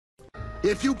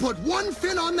If you put one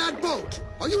fin on that boat,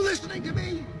 are you listening to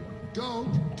me?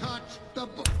 Don't touch the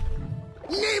boat.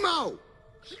 Nemo!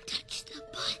 He touched the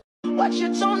butt. What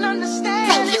you don't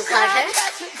understand. Thank you, Carter.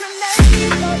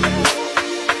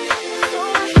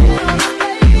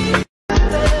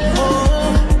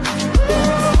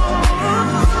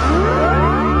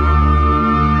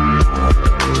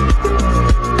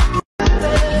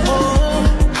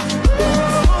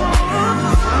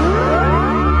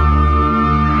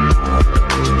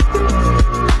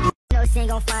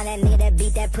 Gon' find that nigga that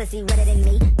beat that pussy redder than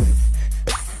me.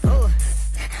 Ooh,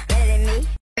 redder than me.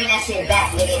 Bring that shit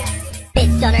back, nigga.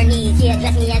 Bitch on her knees, yeah,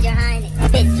 dress me as your highness.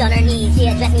 Bitch on her knees,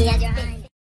 yeah, dress me as your highness.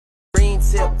 Green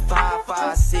tip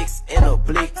 556 in a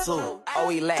blick too. Oh,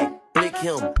 we lack, blick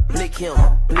him, blick you.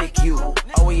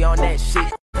 Oh, we on that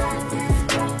shit.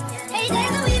 Hey,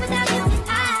 there's no even without you.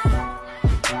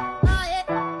 Oh yeah,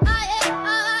 oh yeah,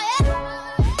 oh yeah.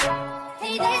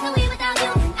 Hey, there's no even without you.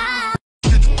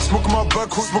 Smoking my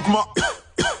back, smoking my.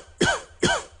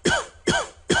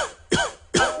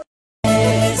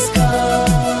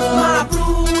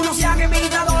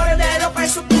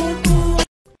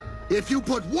 If you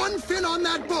put one fin on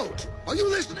that boat, are you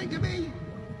listening to me?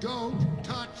 Don't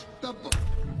touch the boat.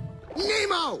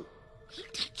 Nemo! He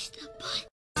touched the butt.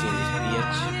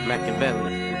 Bitch,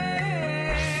 Machiavelli.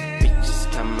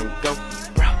 Bitches come and go,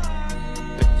 bro.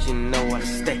 But you know what I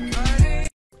stay.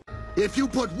 If you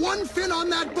put one fin on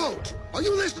that boat, are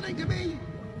you listening to me?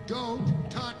 Don't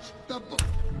touch the boat.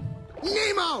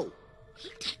 Nemo! He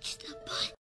touched the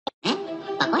butt.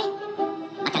 Papoy?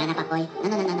 Baka na papoy?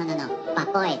 No.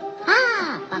 Papoy.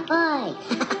 Ah! Papoy!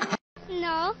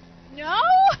 No. No?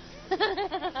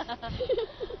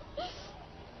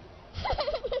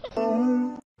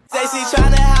 Stacy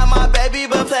tryna have my baby,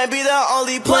 but plan be the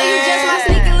only plan. Boy, you just my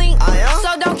sneaker link. I am? So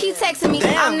don't keep texting me.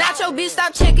 Damn. I'm not your bitch,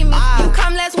 stop checking me. You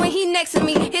come last when he next to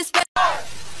me. His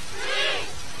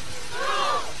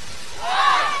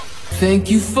Thank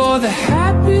you for the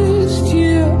happiest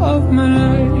year of my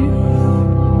life.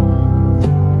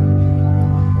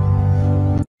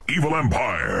 Evil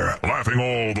Empire, laughing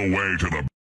all the way to the.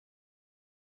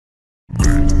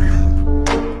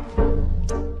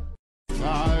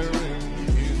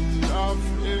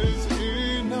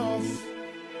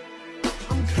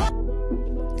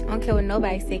 I don't care what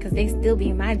nobody say, cause they still be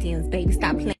in my DMs, baby.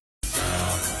 Stop playing.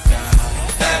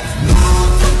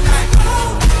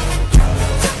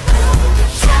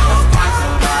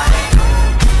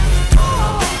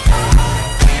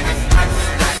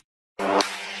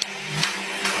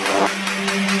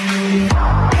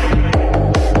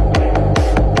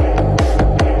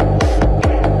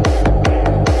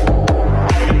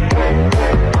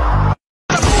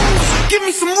 Give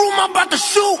me some room, I'm about to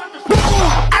shoot.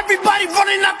 Everybody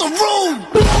running out the room.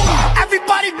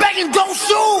 Everybody begging, don't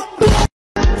shoot.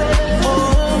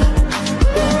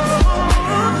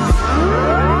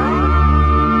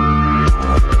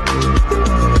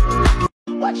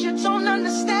 what you don't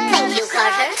understand. Thank you,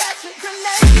 Carter.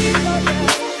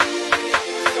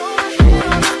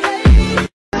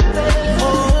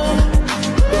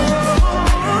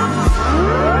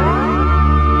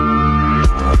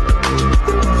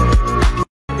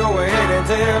 Go ahead and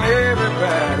tell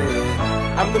everybody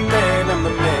I'm the man, I'm the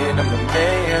man, I'm the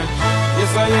man.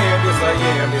 Yes I am, yes I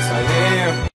am, yes I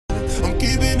am. I'm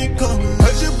keeping it coming.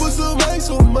 I should put some ice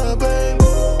on my baby.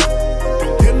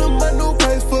 Don't get no man no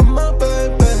price for my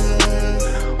baby.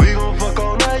 We gon' fuck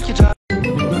all night, you try.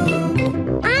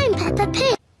 I'm Peppa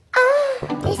Pig.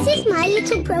 This is my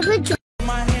little brother John.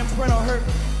 My handprint on her.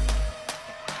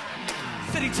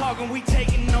 City talking, we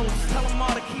taking notes. Tell them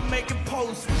all to keep making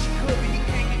posts. Wish you could, but you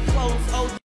can't get close.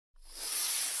 Oh.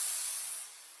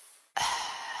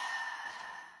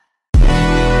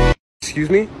 Excuse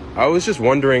me? I was just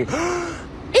wondering. Is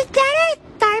that a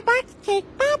Starbucks cake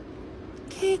pop?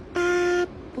 Cake pop.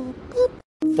 Boop,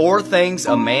 boop. 4 things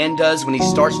a man does when he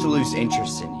starts to lose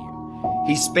interest in you.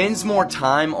 He spends more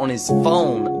time on his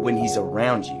phone when he's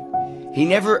around you. He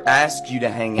never asks you to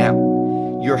hang out.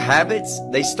 Your habits,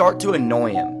 they start to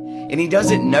annoy him, and he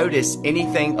doesn't notice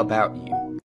anything about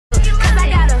you.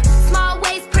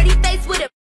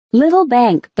 Little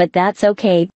bank, but that's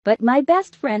okay. But my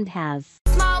best friend has.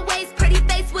 Small waist, pretty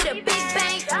face with a big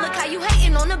bank. Look how you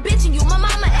hating on a bitch and you my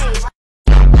mama age.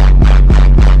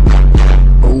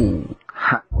 Ooh.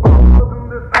 Ha.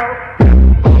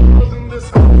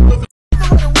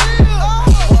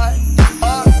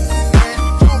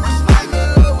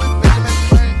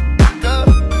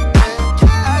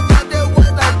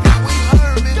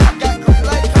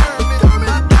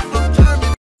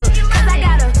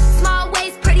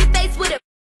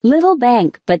 Little little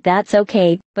bank, but that's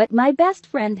okay. But my best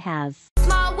friend has.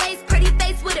 Small waist, pretty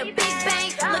face with a big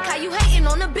bang. Look how you hating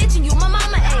on a bitch and you my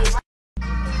mama age.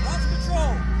 Lost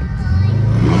control.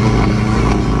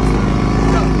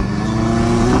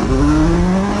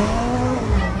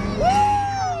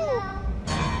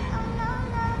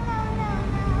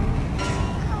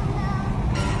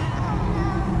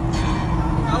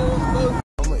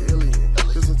 I'm an alien.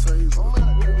 Here's a taser.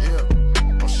 Yeah,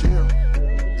 I'm shell.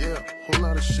 Yeah, whole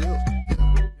lot of shell.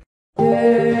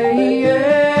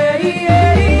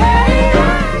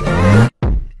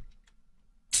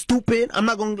 Stupid, I'm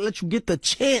not gonna let you get the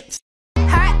chance. Her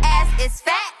ass is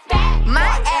fat,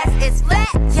 my ass is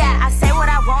flat. Yeah, I say what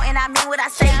I want and I mean what I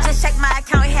say. Just check my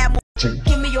account and have more.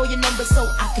 Give me all your numbers so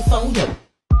I can phone you.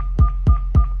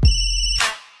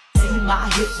 See my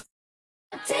hips.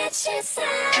 Did she say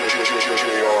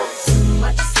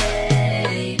what you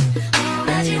say? Oh,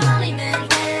 that you only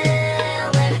meant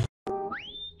well, baby.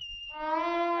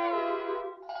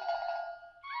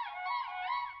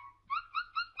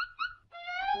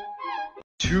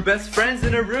 Two best friends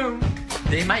in a room,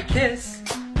 they might kiss.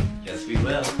 Yes, we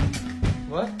will.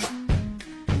 What?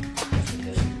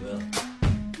 Yes, we will.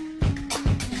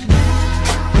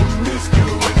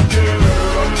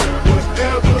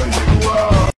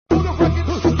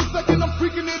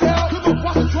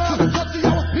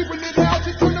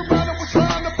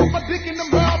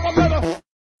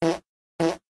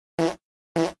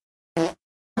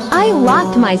 I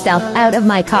locked myself out of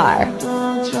my car.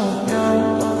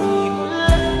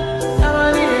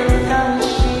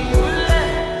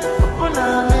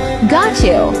 Got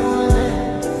you.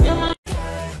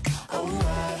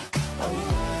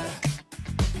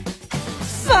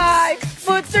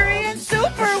 5'3" and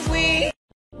super weak.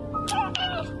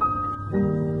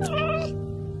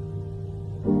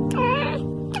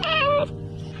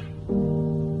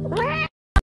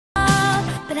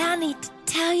 But I need to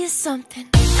tell you something.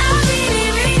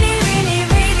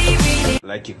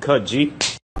 Like your cut, G.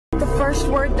 The first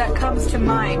word that comes to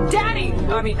mind. Daddy!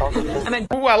 I mean,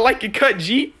 Ooh, I like your cut,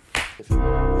 G.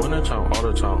 When I talk all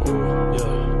the time, ooh,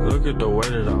 yeah. Look at the way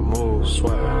that I move,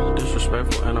 swag,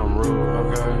 disrespectful and I'm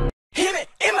rude, okay? Hit me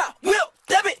in my whip,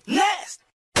 that bit nasty.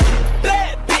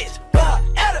 Bad bitch, but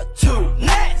attitude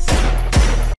nasty.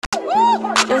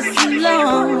 Just as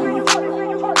long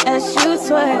as you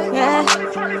twerk, yeah,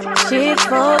 she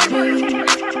for me.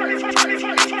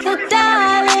 So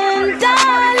darling,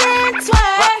 darling,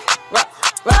 twerk,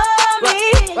 roll me,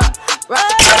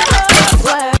 roll.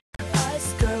 Us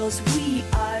girls, we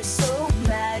are so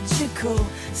magical.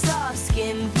 Soft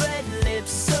skin, red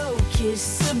lips, so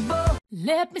kissable.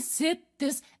 let me sit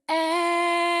this ass.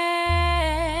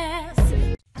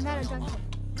 I'm not a drunk.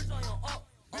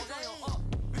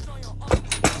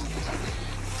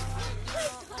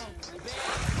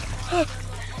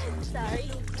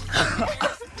 Sorry.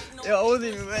 Yo, I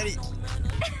wasn't even ready.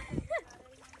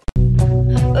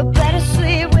 Better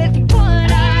sleep with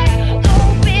one eye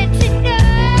open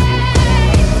tonight.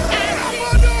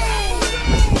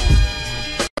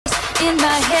 In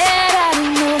my head, I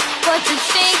don't know what to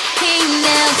think. He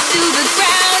knelt to the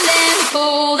ground and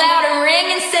pulled out a ring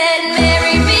and said,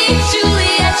 "Marry me,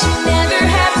 Juliet. You never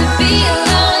have to be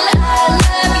alone. I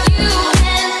love you,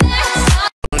 and that's all."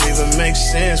 Don't even make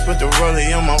sense. Put the rollie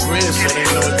on my wrist so they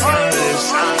know what time it is.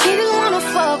 He just wanna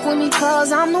fuck with me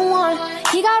 'cause I'm the one.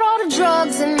 He got all the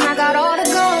drugs and I got all the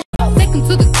guns. Take him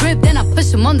to the crib, then I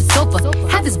push him on the sofa.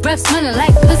 Have his breath smelling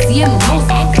like pussy and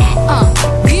mimosa.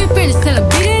 Be your friend, tell him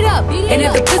beat it up. And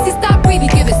if the pussy stop breathing,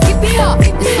 give it CPR.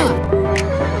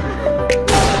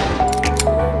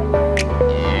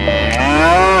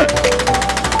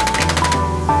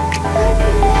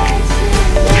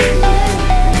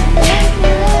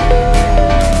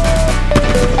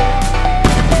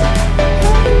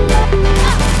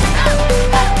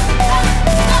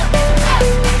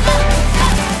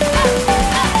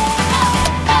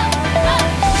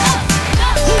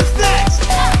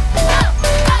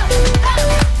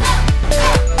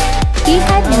 He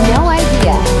had no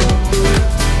idea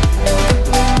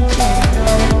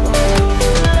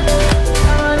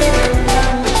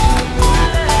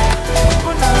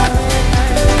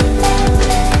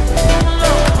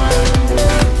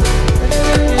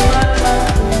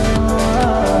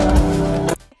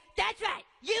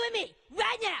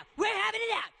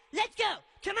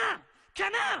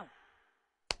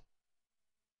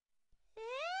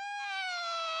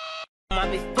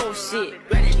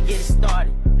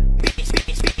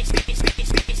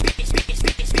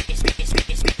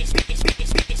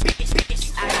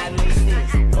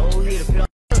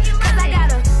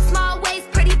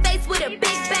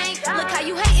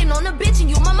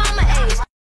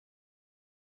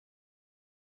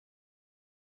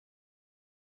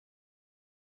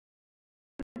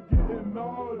Hi,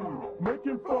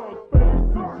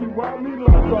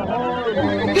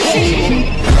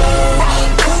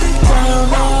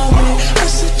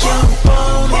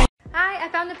 I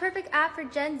found the perfect app for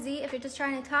Gen Z if you're just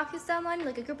trying to talk to someone,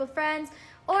 like a group of friends,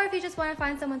 or if you just want to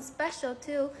find someone special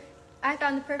too. I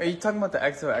found the perfect... Are you talking about the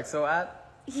XOXO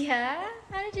app? Yeah?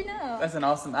 How did you know? That's an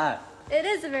awesome app. It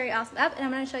is a very awesome app, and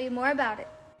I'm going to show you more about it.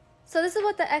 So this is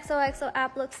what the XOXO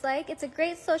app looks like. It's a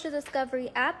great social discovery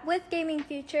app with gaming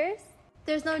features.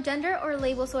 There's no gender or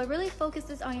label, so it really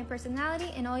focuses on your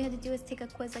personality, and all you have to do is take a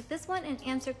quiz like this one and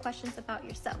answer questions about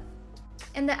yourself.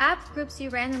 And the app groups you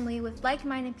randomly with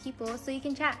like-minded people so you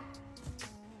can chat.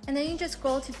 And then you just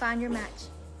scroll to find your match.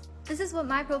 This is what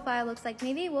my profile looks like.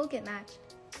 Maybe we'll get matched.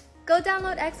 Go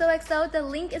download XOXO. The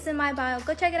link is in my bio.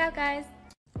 Go check it out, guys.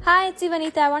 Hi, it's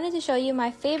Ivanita. I wanted to show you my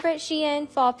favorite Shein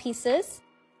fall pieces.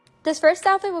 This first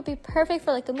outfit would be perfect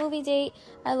for like a movie date.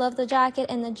 I love the jacket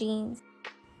and the jeans.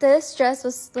 This dress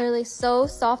was literally so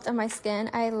soft on my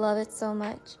skin. I love it so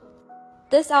much.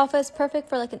 This outfit is perfect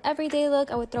for like an everyday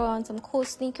look. I would throw on some cool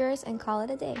sneakers and call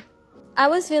it a day. I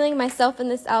was feeling myself in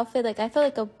this outfit. Like I felt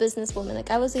like a businesswoman.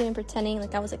 Like I was even pretending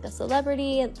like I was like a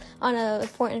celebrity on an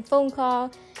important phone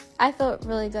call. I felt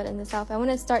really good in this outfit. I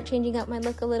want to start changing up my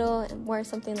look a little and wear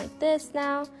something like this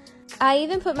now. I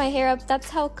even put my hair up. That's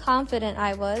how confident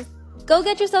I was. Go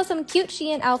get yourself some cute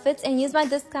Shein outfits and use my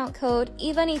discount code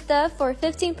Ivanita for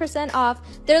 15% off.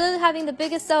 They're literally having the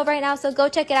biggest sale right now, so go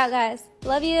check it out, guys.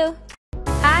 Love you.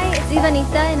 Hi, it's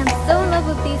Ivanita, and I'm so in love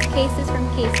with these cases from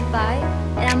Caseify,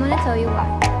 and I'm gonna tell you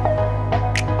why.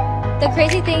 The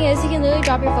crazy thing is, you can literally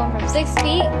drop your phone from 6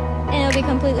 feet, and it'll be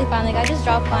completely fine. Like I just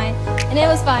dropped mine, and it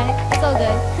was fine. It's all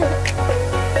good.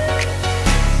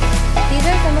 These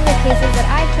are some of the cases that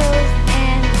I chose,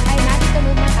 and I matched them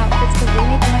with my outfits because they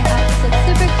make my outfits look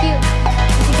super cute.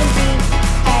 As you can see,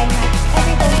 I matched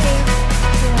every phone case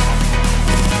to my outfit.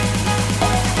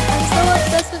 I'm so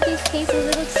obsessed with these cases.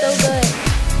 They look so good.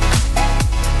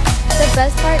 The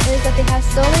best part is that they have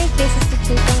so many cases to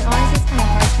choose from. Honestly, it's kind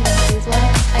of hard to even choose one.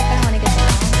 I kind of want to get them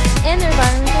all. And they're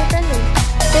environmental friendly.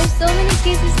 There's so many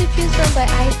cases to choose from,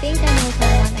 but I think I know which one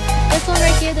I want next. This one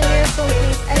right here, the miracle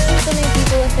case, I've seen so many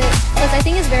people with it, plus I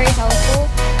think it's very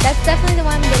helpful. That's definitely the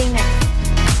one I'm getting next.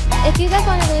 If you guys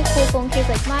want a really cool phone case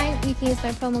like mine, you can use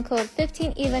my promo code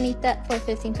 15Ivanita for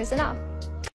 15% off.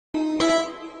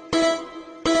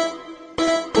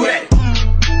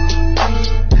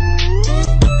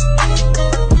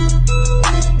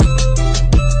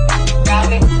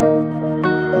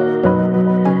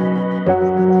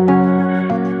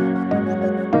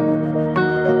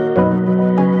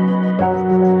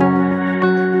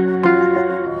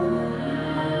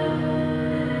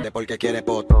 Porque quiere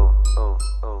potra,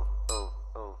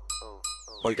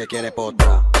 porque quiere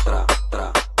potra, tra,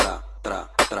 tra, tra, tra,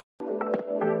 tra.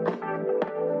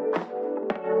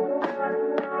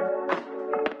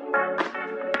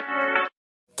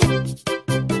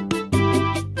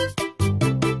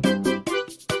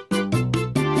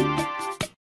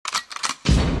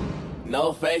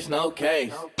 No face, no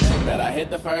case. Bet I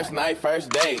hit the first night, first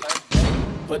date.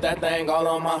 Put that thing all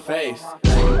on my face.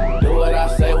 Do what I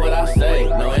say,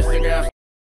 no Instagram.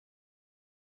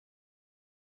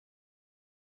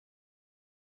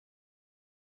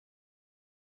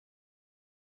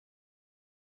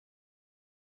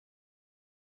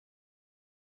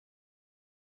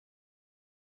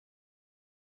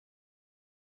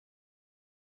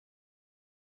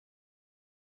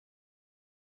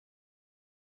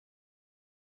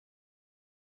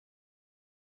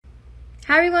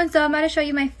 Hi everyone, so I'm going to show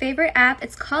you my favorite app.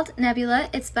 It's called Nebula.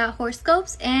 It's about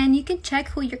horoscopes, and you can check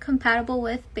who you're compatible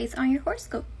with based on your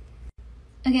horoscope.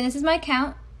 Okay, this is my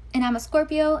account, and I'm a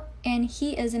Scorpio, and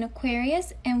he is an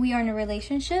Aquarius, and we are in a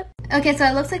relationship. Okay, so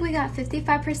it looks like we got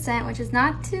 55%, which is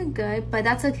not too good, but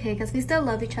that's okay because we still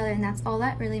love each other, and that's all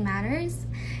that really matters.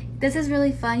 This is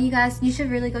really fun, you guys. You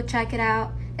should really go check it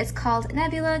out. It's called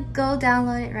Nebula. Go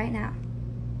download it right now.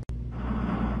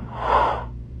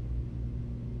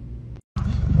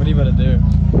 What are you about to do?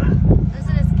 I was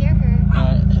gonna scare her.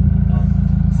 Alright.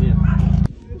 See ya.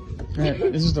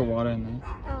 Alright, this is the water in there.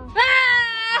 Oh.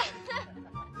 Ah!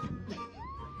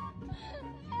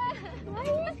 Why are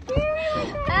you scaring me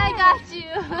like that? I got you.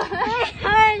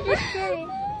 I'm just kidding.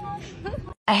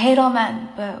 I hate all men,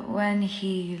 but when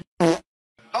he...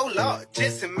 Oh Lord,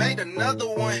 Jesse made another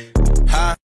one.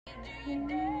 Huh?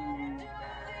 Did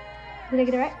I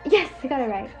get it right? Yes, I got it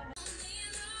right.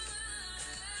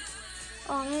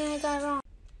 Oh man, I got it wrong.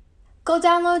 Go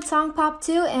download Song Pop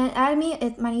 2 and add me.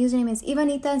 My username is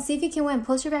Ivanita, and see if you can win.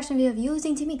 Post your reaction video of you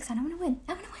losing to me because I want to win.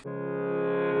 I want to win.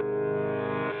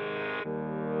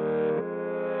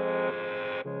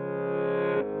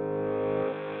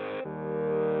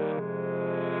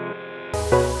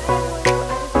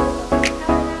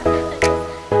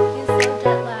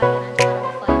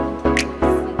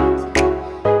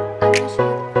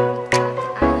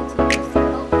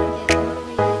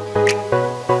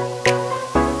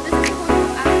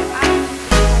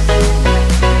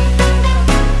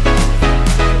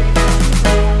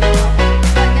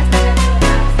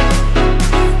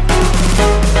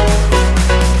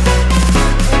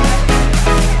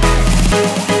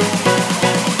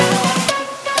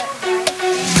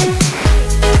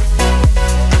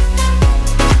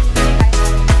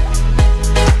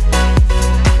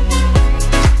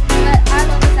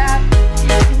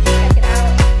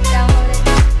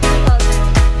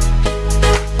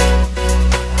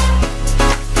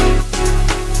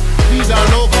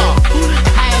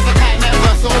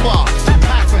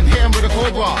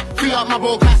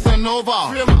 bossa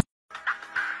nova.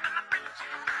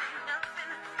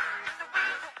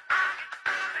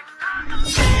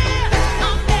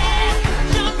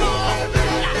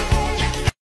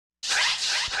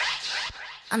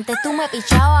 Antes tú me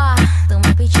pichabas,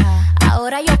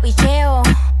 ahora yo picheo.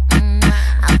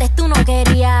 Antes tú no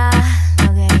querías,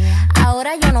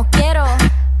 ahora yo no quiero.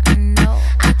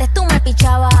 Antes tú me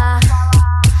pichabas,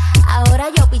 ahora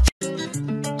yo picheo.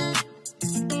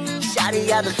 Shawty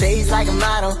got the face like a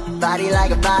model, body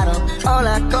like a bottle.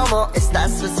 Hola, ¿cómo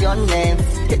estás? What's your name?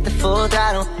 Hit the full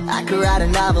throttle, I could write a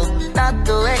novel. Not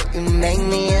the way you make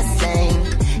me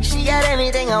insane. She got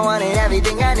everything I wanted,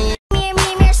 everything I need.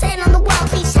 Sitting on the wall,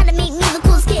 please try to make me the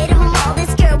coolest kid of them all.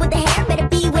 This girl with the hair better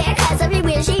beware, cause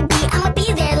everywhere she be, I'ma be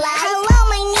there like, hello,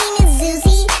 my name is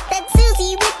Susie, that's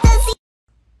Susie with the Z.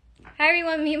 Hi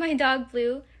everyone, meet my dog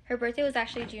Blue. Her birthday was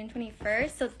actually June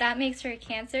 21st, so that makes her a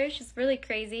Cancer. She's really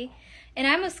crazy. And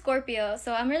I'm a Scorpio,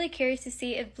 so I'm really curious to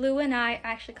see if Blue and I are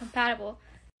actually compatible.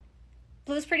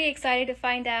 Blue's pretty excited to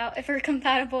find out if we're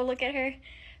compatible. Look at her.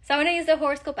 So I'm gonna use the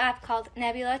horoscope app called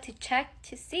Nebula to check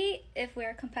to see if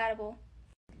we're compatible.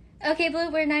 Okay, Blue,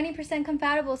 we're 90%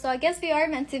 compatible, so I guess we are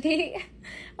meant to be.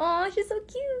 Aw, she's so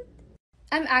cute.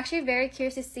 I'm actually very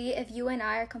curious to see if you and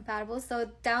I are compatible, so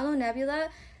download Nebula,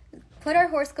 put our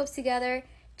horoscopes together,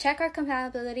 check our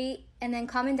compatibility, and then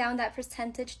comment down that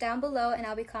percentage down below, and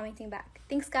I'll be commenting back.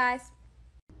 Thanks, guys.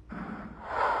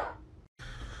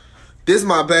 This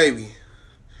my baby,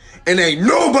 and ain't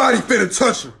nobody finna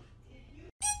touch her.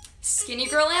 Skinny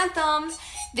Girl Anthem.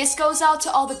 This goes out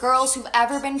to all the girls who've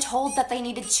ever been told that they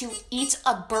needed to eat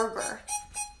a burger.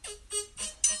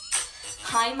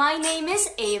 Hi, my name is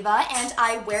Ava, and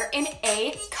I wear an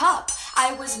A cup.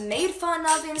 I was made fun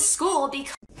of in school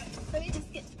because... Let me just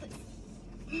get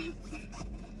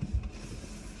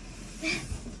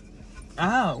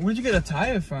Ow, where'd you get a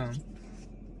tire from?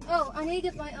 Oh, I need to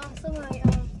get my, Hey,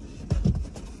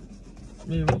 what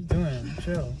are you doing?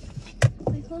 Chill.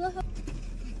 Wait, hold on.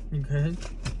 You good?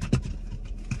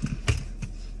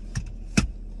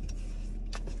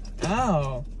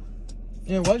 Ow!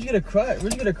 Yeah, where'd you get a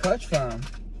crutch from?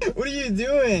 What are you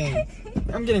doing?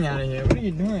 I'm getting out of here. What are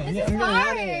you doing? Yeah, I'm getting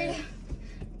out of here.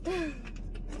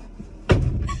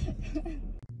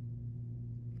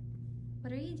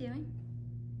 What are you doing?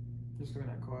 Just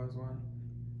looking at cars, why?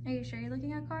 Are you sure you're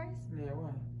looking at cars? Yeah,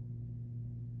 why?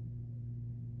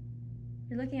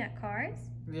 You're looking at cars?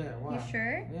 Yeah, why? You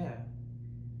sure? Yeah.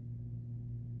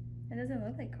 It doesn't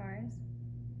look like cars.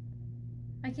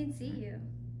 I can see you.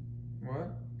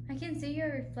 What? I can see your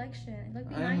reflection. Look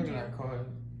I am behind looking you. at cars.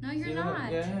 No, you're See,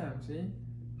 not. Yeah, I am. See?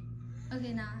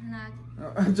 Okay, nah.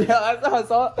 Yeah,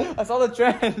 I saw the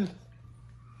trend.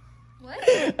 What?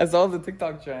 I saw the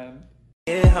TikTok trend.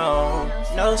 Get home,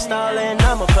 no stalling,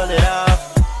 I'ma pull it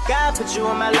off. God put you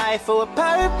in my life for a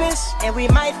purpose, and we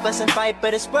might fuss and fight,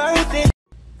 but it's worth it.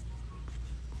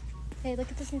 Hey, look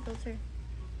at this new filter.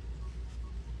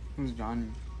 Who's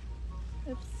Johnny?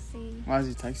 Oopsie. Why is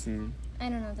he texting me? I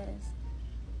don't know what that is.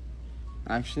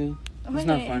 Actually, Oh, it's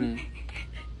not funny.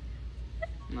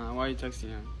 Nah, why are you texting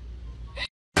him?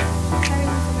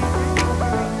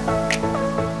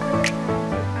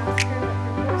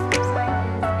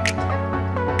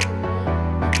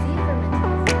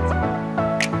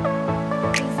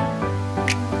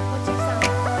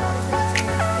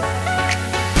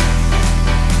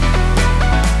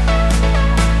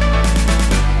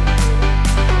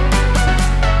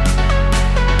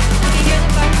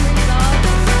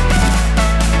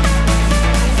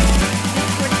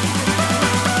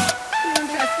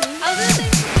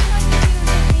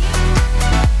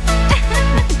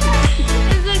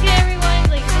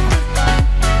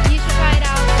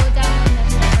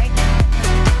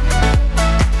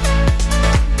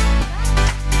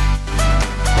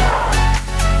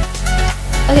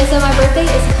 Okay, so my birthday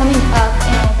is coming up,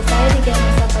 and I decided to get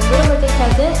myself a little birthday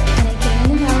present, and it came in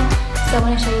the mail, so I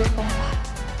want to show you what I got.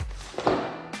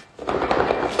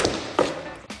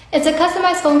 It's a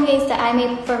customized phone case that I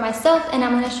made for myself, and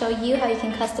I'm going to show you how you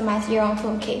can customize your own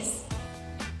phone case.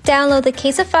 Download the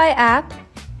Caseify app.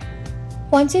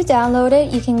 Once you download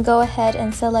it, you can go ahead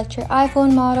and select your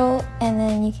iPhone model, and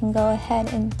then you can go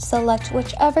ahead and select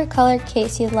whichever color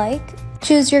case you like.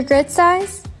 Choose your grid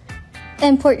size.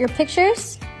 Import your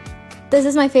pictures. This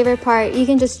is my favorite part. You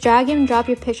can just drag and drop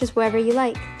your pictures wherever you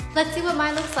like. Let's see what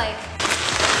mine looks like.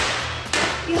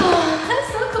 Oh,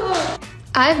 that's so cool.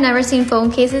 I've never seen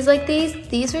phone cases like these.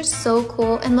 These are so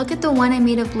cool. And look at the one I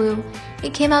made of Blue.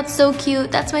 It came out so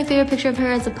cute. That's my favorite picture of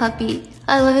her as a puppy.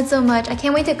 I love it so much. I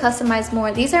can't wait to customize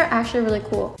more. These are actually really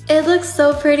cool. It looks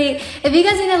so pretty. If you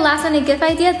guys need a last minute gift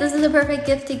idea, this is the perfect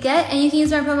gift to get, and you can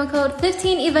use my promo code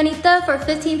 15Ivanita for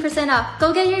 15% off.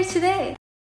 Go get yours today.